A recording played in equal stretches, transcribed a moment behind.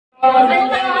One,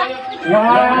 two,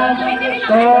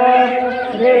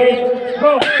 three,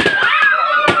 go!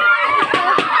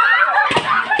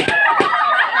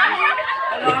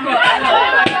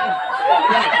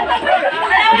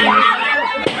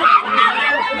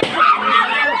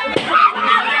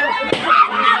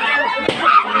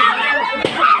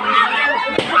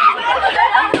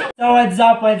 So what's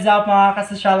up mga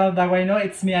kasosyal bagay no?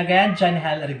 It's me again, Jannah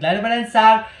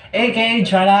aka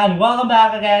Jannah, and welcome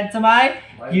back again to my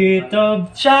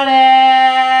YouTube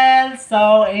channel!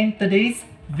 So in today's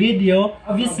video,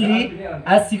 obviously,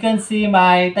 as you can see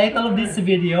my title of this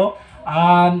video,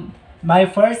 my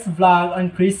first vlog on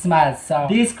Christmas. So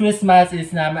this Christmas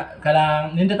is na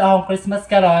kalang nindot akong Christmas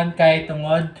karon kay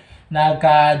tungod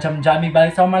nagka-jam-jami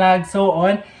balik sa mga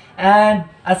nagsuon. And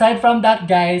aside from that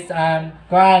guys,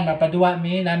 mapaduwa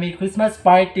mi na may Christmas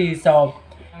party. So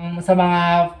sa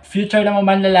mga future na mo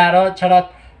manlalaro, charot.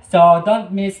 So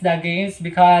don't miss the games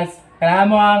because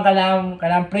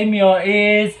kanang premium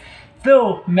is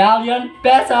 2 million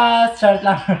pesos. Charot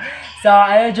lang. So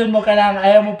ayaw dyan mo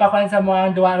ayaw mo pakuan sa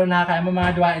mga duwa ron na kaya mo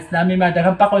mga duwa is nami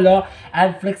madagang pakulo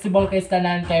and flexible kay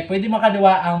tanan kay pwede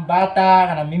makaduwa ang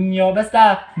bata kanang mimyo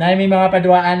basta nami mga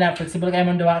paduwaan na flexible kay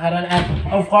mo duwa karon, and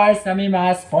of course nami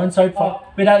mga sponsored for.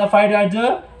 Without further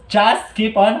ado, just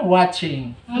keep on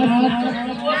watching.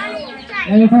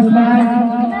 Merry Christmas.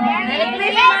 Merry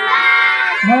Christmas.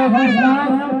 Merry Christmas.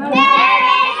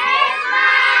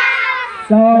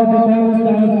 So before we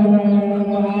start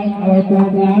our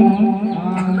program,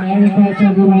 I request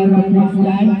everyone to please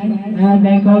stand and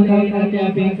I call it a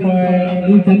tapping for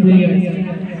the players.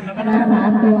 Para sa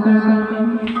ato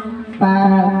ang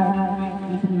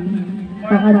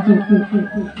pag-adjust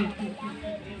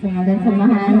sa ngalan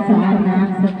samahan sa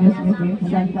anak sa Diyos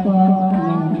Santo.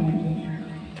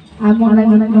 Among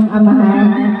lang ng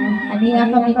amahan, aniya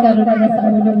kami karon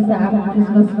sa ulog sa among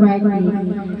Christmas party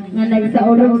nga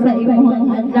nagsaulog sa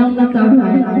imong adlaw na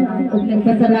tawhan ug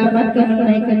nagpasalamat kami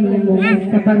nay kanimo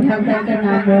sa paghatag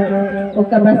kanamo ug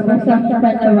kabasbasang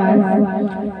panawas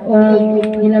ug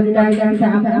ilabdagan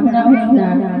sa among nauna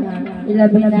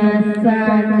ilabi na sa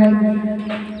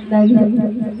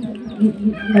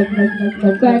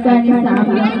nagkagani sa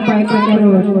among party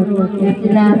karon nga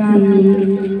sila si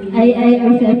ay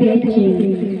sa PH.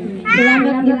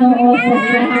 Salamat Ginoo sa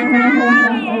ilahang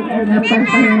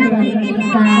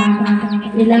sa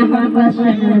ilahang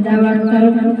pasya na dawat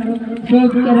karon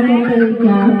sud karon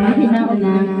ka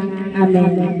mahinauna.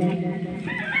 Amen.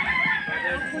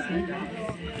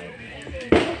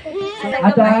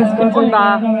 Ato ang sponsor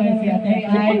na si Ate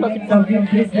Ay, something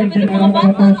please din sa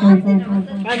mga sponsor.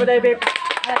 Kaya mo dahil, babe.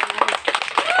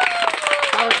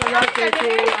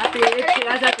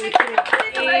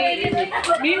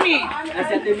 Mimi.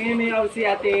 Si Ate Mimi o si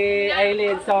Ate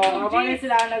Aileen. So, ako na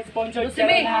sila nag-sponsor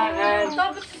sila na. And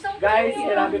guys,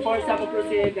 before sa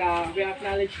proceed, we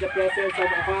acknowledge the presence of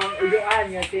akong uyuan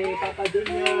nga si Papa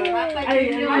Junior.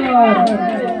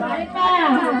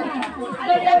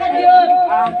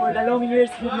 For the long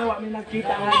years, kami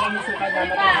nagkita nga kami sa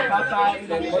kadamat ng Papa.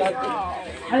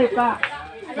 Ay pa!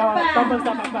 So, tambang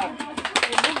sa Papa.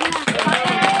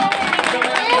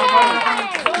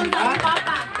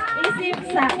 Isip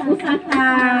sa usa ka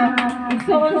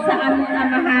igsoon sa among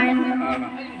amahan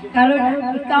karon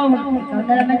ikaw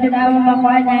naman jud among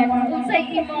makuanan unsay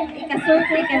imong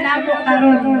ikasulti kanamo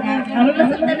karon na sa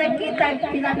nagkita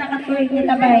pila na ka tuig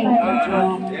nilabay.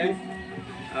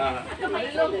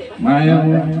 Mayong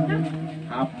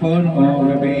hapon o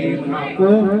gabi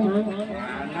hapon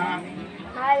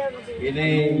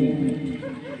ini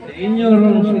sa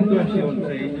inyong sitwasyon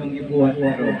sa inyong ibuhat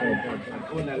karon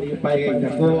ako nalipay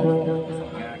ako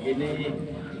gini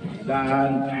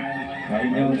dahil sa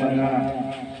inyong mga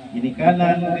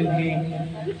ginikanan dinhi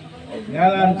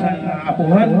ngalan sa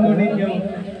apuhan ko ninyong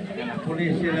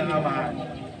pulis silang amahan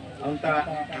ang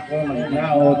ako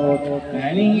magnaot na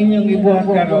ining inyong ibuhat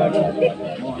karon mo din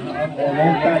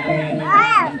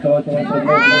tot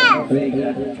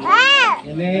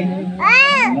ini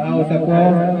naot ako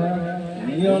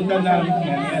inyong tanang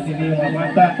nga dili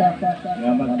mata nga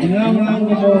magdingaw lang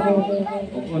mo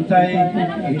ug unsay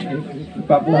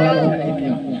ipabuhat sa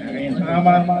inyo kay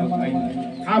sama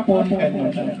hapon kanyo.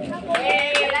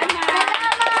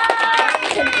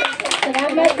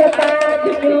 Salamat Papa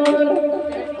Junior.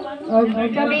 O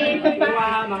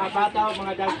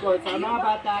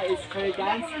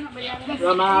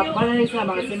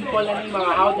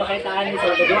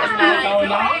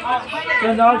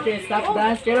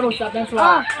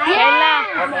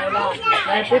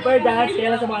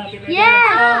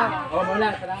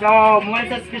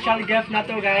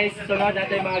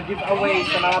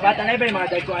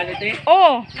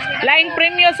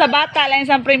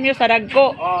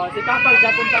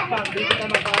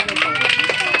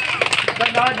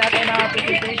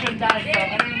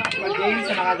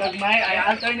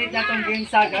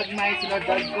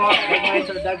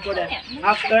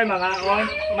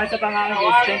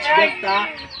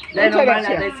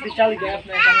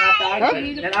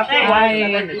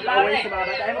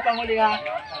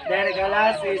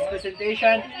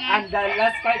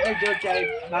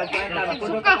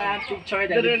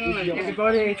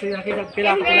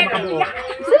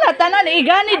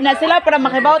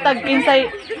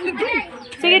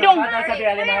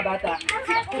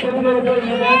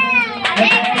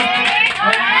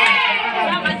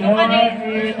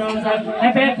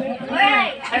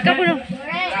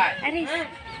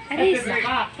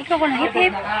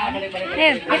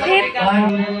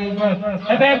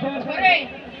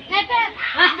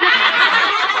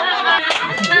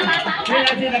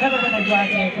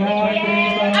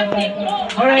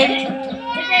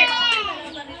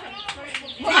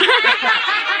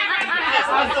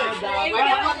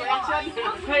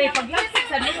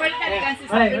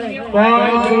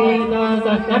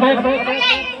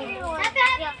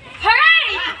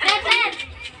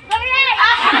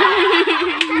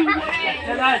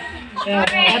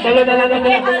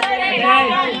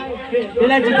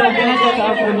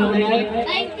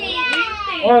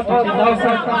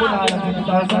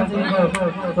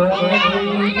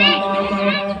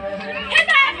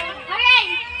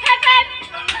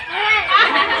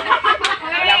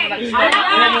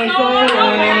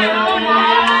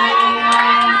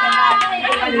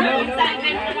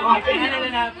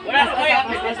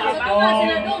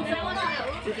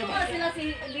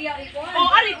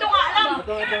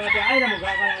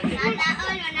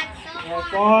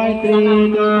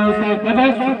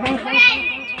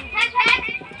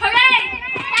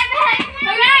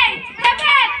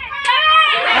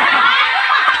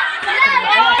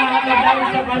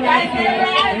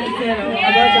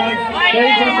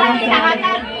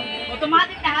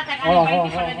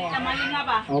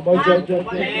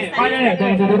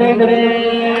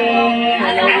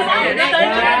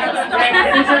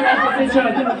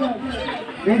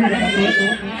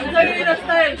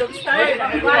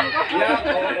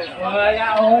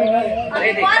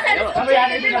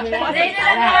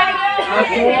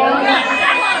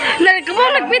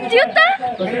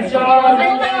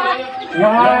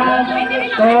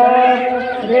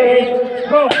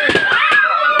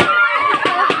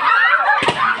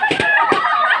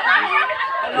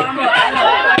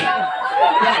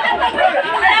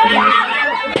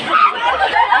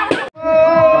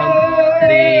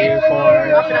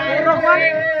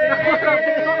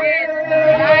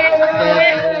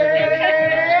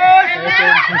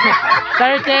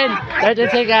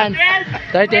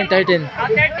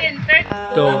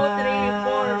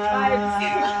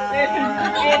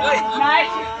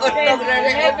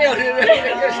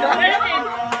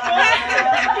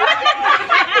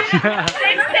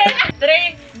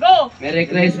Three, go! Merry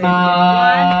Christmas!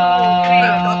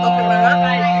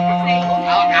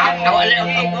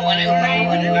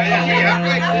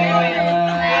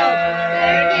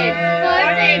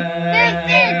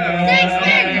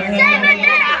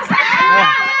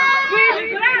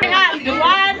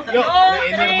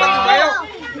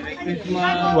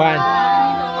 One,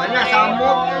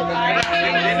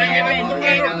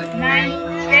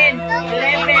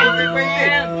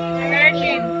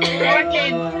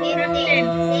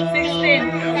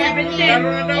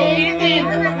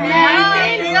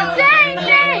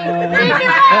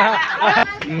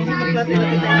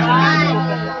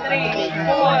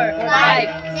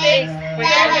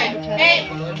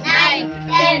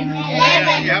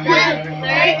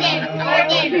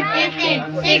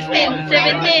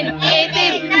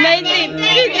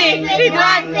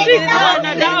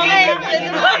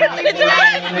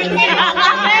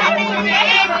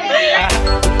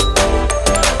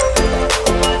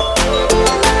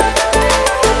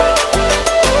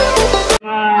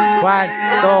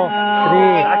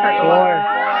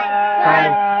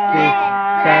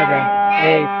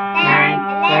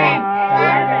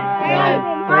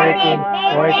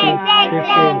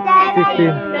 15,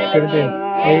 16, 17,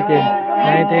 18,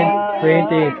 19,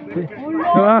 20.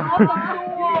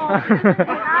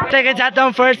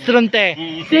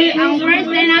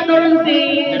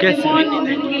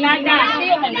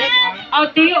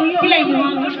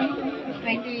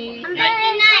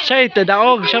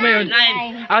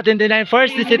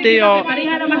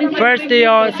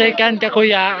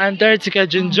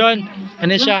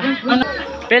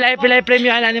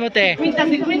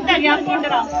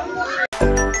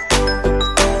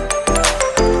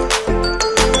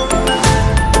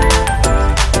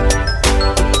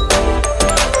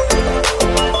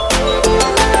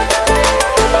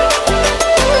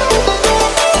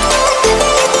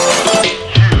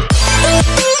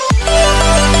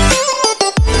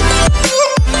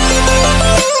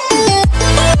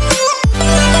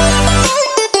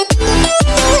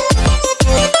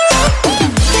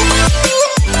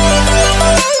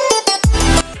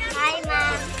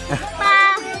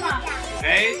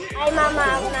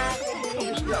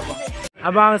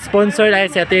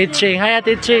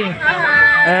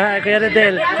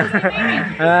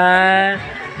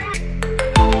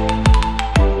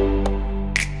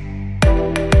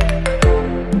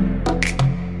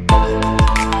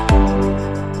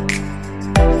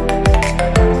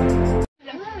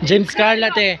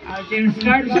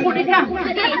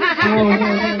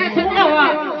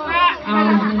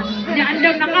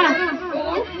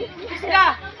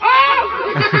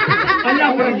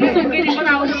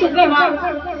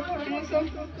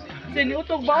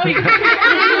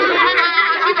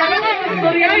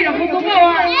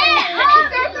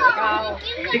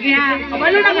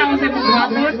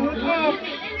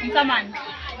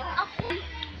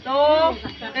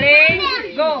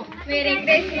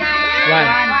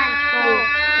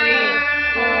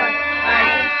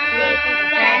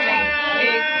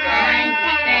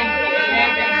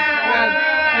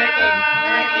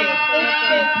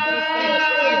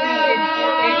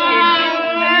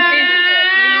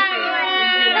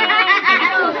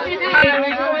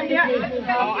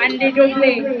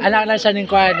 Anak na siya ng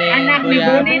kuha ni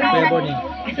Kuya Boni.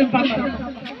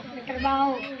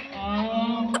 Trabaho.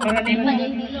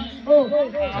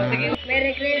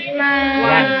 Merry Christmas!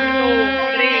 1,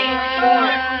 2, 3,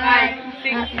 4, 5,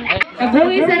 6.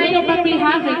 Nabuhi sa ninyo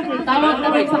pagpihagay. Tawag na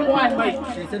rin sa kuwan.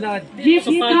 Gift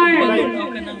card.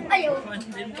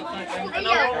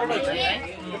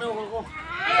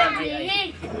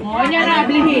 Niya na,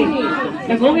 blihi.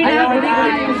 Nabuhi na,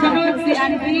 blihi. Sunod si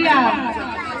Andrea.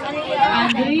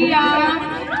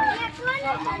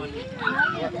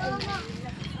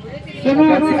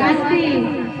 Sunod si Asti.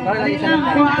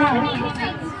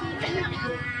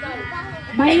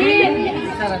 Mayin.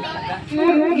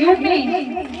 Yumi.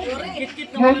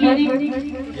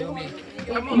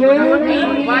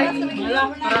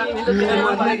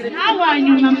 Awa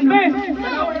yung number.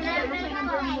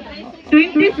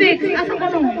 26. Asa ko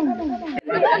nung?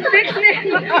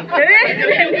 16, 17,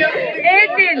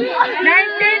 18,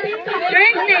 19,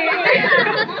 20,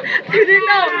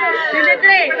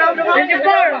 23,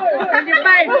 24,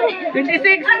 25, 26,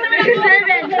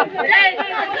 27,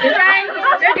 28, 29,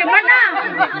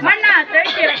 30. Mana,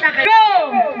 30.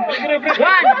 Go! 1, 2,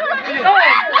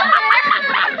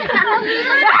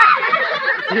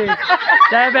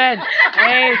 7,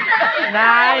 8,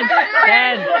 9,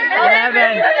 10,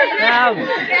 11, 12,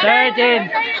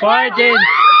 13, 14,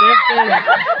 15,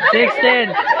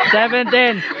 16,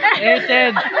 17,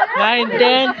 18,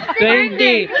 19,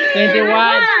 20,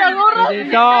 21,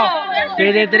 22,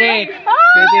 23,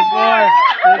 24,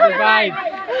 25,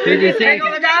 26,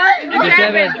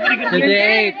 27,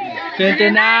 28,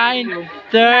 29,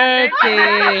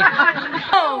 30.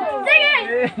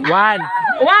 1, 1, 2,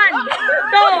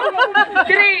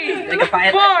 3, 4,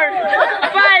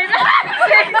 5,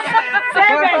 6,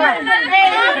 7,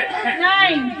 8,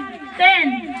 9,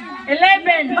 10,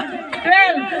 11,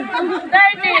 12,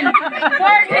 13,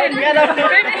 14,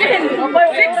 15,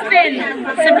 16,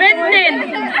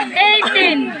 17,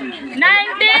 18, 19,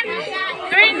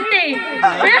 20,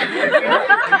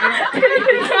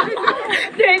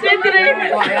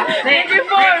 23,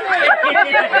 24,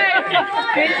 25,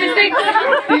 26,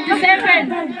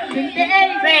 27,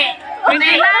 28,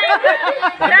 29,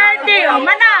 30. O,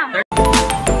 mana?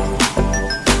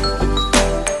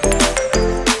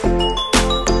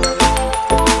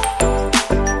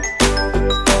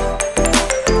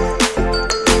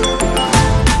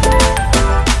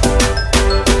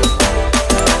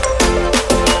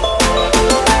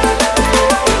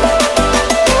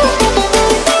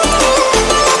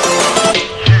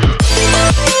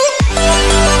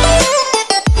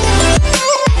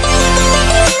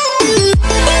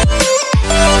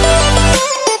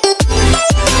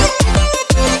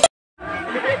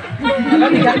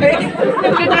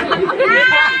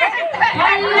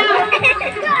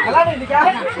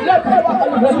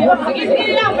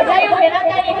 Sige lang, padayo lang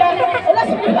tayo ka.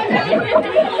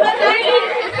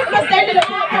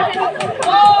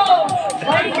 Oh!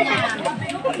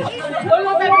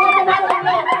 Tulong tayo mga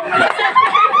tulong.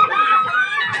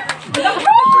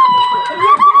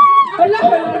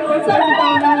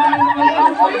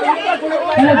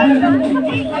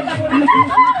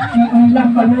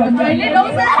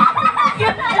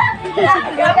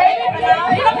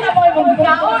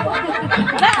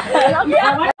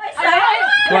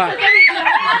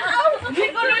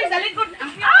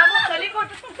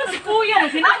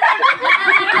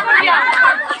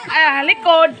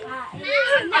 Likod.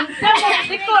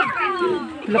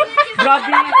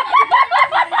 Grabe.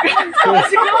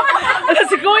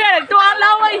 Si Kuya, nagtuwang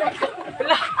laway.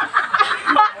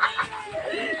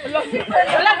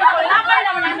 Wala, laway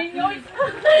naman ang ninyo.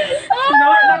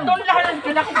 Natulahan ang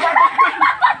kinakubata.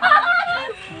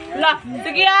 Wala,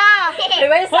 sige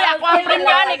Hoy, ako ang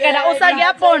premian ni kada usag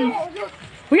yapon.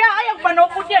 Kuya, ayaw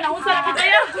panupod yan. Ang usag kita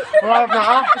yan. Wala pa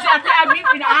ka? Si Ate Abi,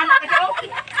 pinaanak ka siya.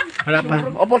 Wala pa.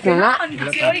 Opos na nga.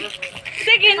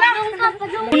 Sige na.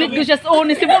 Unit ko siya sa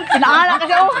unis si Bon. Pinaanak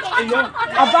ka siya.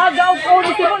 Abagaw ko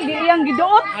unis si Bon. Giyang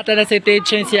gidoot. Ato na si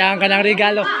Ticheng siya ang kanang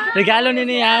regalo. Regalo ni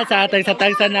niya sa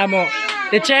tagsa na mo.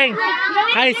 Ticheng!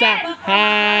 Hi sa!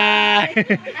 Hi!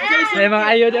 May mga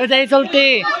ayun. Sa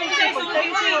isulti.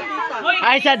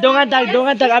 Ay sa dungan tag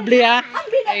abli ha.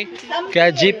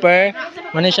 Kaya Jeeper.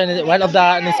 One of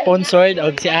the sponsored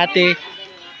og si ate.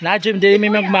 Najum di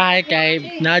may magmahay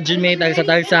kay Najum may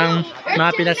tagsang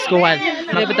mga pinaskuhan.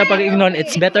 Mapita pag-ignon,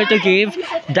 it's better to give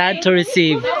than to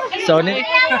receive. So,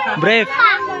 brief.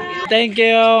 Thank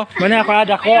you. Muna ako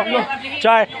dako.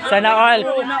 Char, sana all.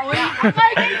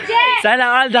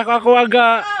 Sana all dako ako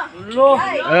aga.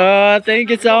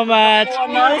 Thank you so much.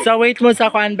 So wait mo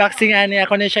sa ako unboxing ani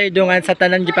ako na siya idungan sa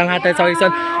tanan gipanghatag sa Wilson.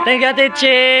 Thank you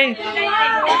Teaching.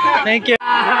 Thank you.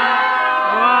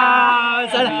 Wow,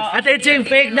 sana Ate Teaching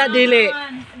fake na dili.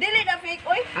 Dili na fake,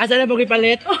 oy. Asa na mo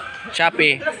gipalit?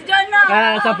 Shopee.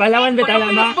 Jannah. Sa Palawan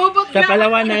bitala ma. Sa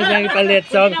Palawan na siya gipalit.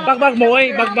 So bagbag mo oy,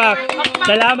 bagbag.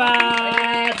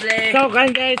 Salamat. So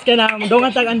kan guys kanang dungan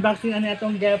tag unboxing ani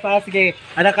atong gift sige.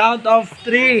 At a count of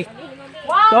 3.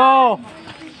 Wow.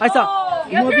 2. Ay so.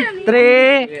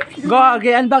 3. Go,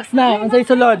 okay, unbox na. Ang say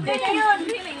sulod.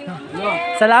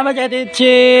 Salamat kay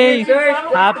Teaching.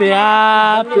 Happy.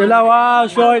 Wow,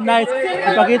 short, nice.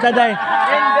 Ipakita day.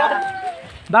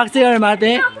 Boxing or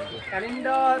mate?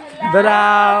 Kalindot.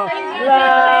 Daraw.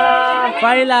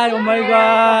 Paila, oh my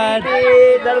God.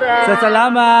 So,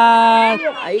 salamat.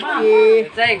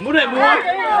 Aiki. Muna.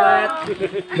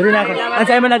 Dali na ako. Ang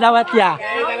sa'yo mo nadawat ya.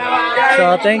 So,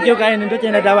 thank you kayo. Nindot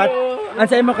yung nadawat. Ang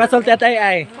sa'yo mo kasulti at ay.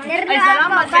 Ay,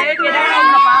 salamat sa iyo. Kinakaw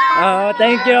na pa.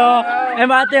 Thank you.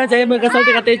 Mate, ang sa'yo mo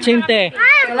kasulti ka Teaching te.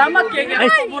 Salamat kayo.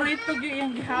 Paborito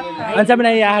yung gihata. Ang sa'yo mo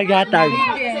na iyahagatag.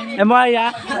 Mo ya?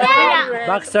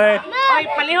 Boxer. Oy,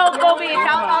 palihog Kobe.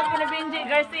 Shout out kina Benji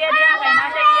Garcia diya kay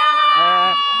nasa iya.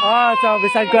 So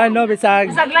bisag ko ano,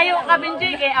 bisag. Saglayo ka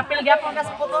Benji kay apil gyapon ka sa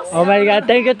putos. Oh my God,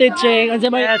 thank you Teaching. Unsa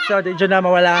may so di na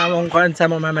mawala among kon sa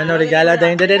mga mano regalo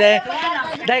dai.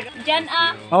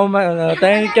 Jannah. Oh my,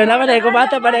 thank you naman ko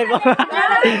bata pa ko.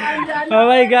 Oh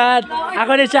my God.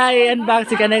 Ako ni siya i-unbox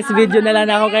ka next video na lang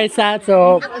ako kay Sat.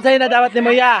 So, sa'yo na dapat ni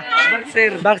mo ya?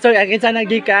 Boxer, akin sa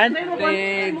nagikan?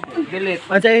 Delete.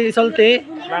 Ang sa'yo isulti?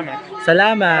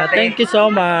 Salamat. Thank you so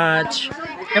much.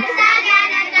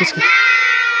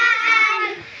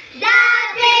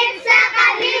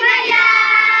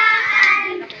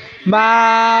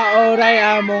 Maoray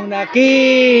among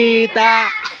nakita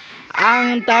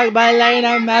ang tagbalay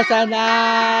ng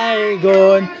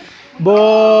masanaygon.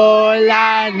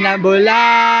 Bulan na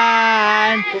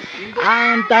bulan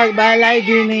ang tagbalay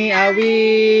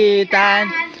giniawitan.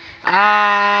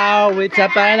 Awit sa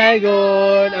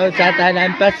panaygon o sa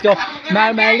tanan Pasko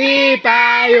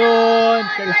mamalipayon.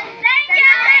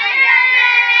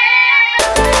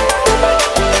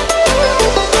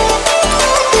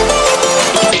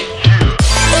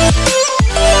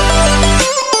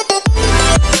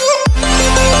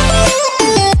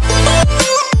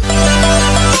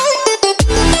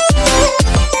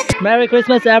 Merry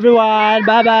Christmas everyone.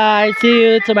 Bye bye. See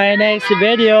you to my next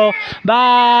video.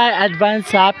 Bye.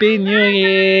 Advance Happy New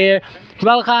Year.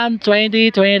 Welcome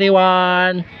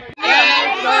 2021.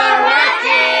 Thanks for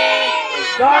watching.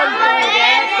 Don't forget.